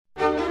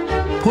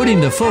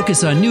putting the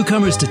focus on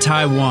newcomers to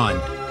Taiwan.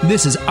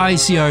 This is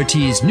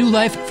ICRT's New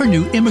Life for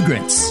New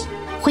Immigrants.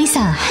 挥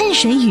洒汗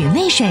水与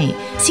泪水，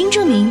新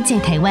住民在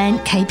台湾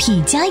开辟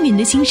家园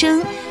的心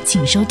声，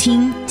请收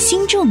听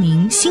新住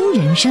民新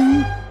人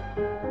生。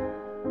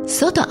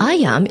Soto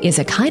ayam is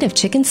a kind of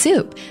chicken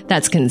soup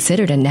that's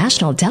considered a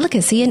national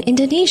delicacy in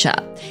Indonesia.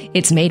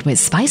 It's made with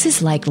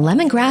spices like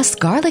lemongrass,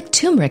 garlic,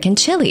 turmeric, and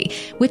chili,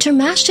 which are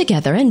mashed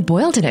together and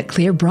boiled in a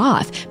clear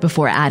broth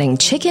before adding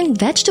chicken,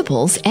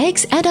 vegetables,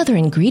 eggs, and other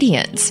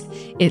ingredients.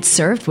 It's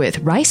served with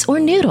rice or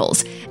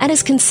noodles and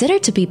is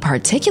considered to be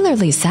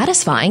particularly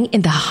satisfying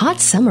in the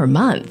hot summer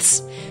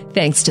months.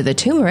 Thanks to the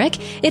turmeric,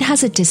 it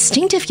has a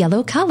distinctive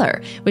yellow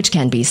color, which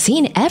can be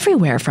seen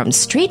everywhere from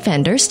street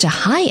vendors to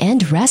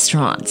high-end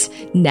restaurants.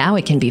 Now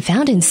it can be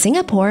found in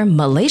Singapore,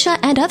 Malaysia,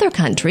 and other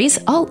countries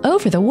all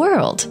over the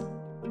world.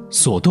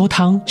 索多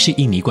汤是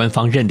印尼官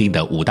方认定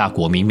的5大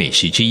国民美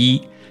食之一，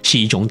是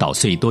一种捣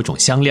碎多种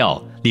香料，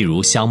例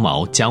如香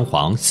茅、姜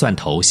黄、蒜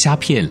头、虾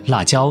片、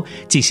辣椒，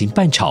进行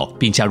拌炒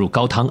并加入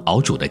高汤熬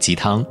煮的鸡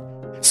汤。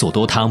索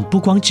多汤不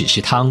光只是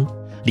汤，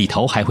里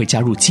头还会加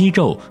入鸡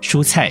肉、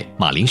蔬菜、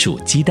马铃薯、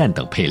鸡蛋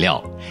等配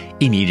料。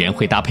印尼人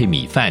会搭配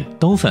米饭、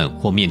冬粉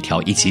或面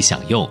条一起享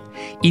用，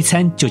一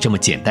餐就这么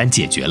简单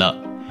解决了。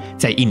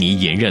在印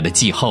尼炎热的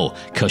气候，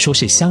可说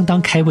是相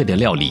当开胃的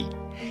料理。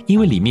因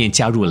为里面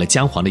加入了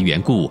姜黄的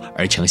缘故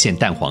而呈现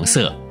淡黄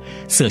色，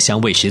色香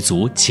味十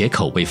足且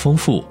口味丰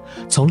富，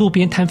从路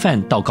边摊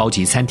贩到高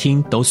级餐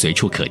厅都随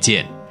处可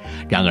见。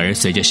然而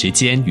随着时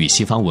间与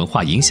西方文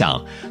化影响，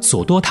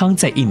索多汤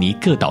在印尼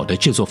各岛的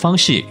制作方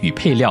式与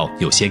配料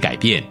有些改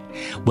变，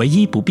唯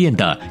一不变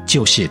的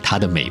就是它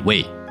的美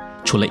味。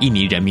除了印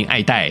尼人民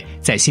爱戴，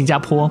在新加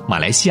坡、马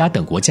来西亚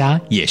等国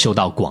家也受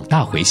到广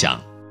大回响。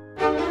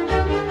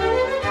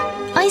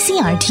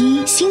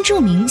ICRT 新住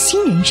民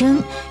新人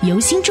生由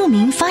新住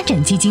民发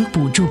展基金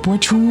补助播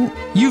出。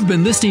You've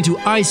been listening to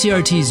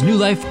ICRT's New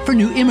Life for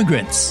New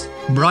Immigrants,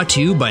 brought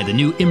to you by the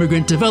New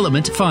Immigrant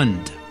Development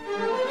Fund.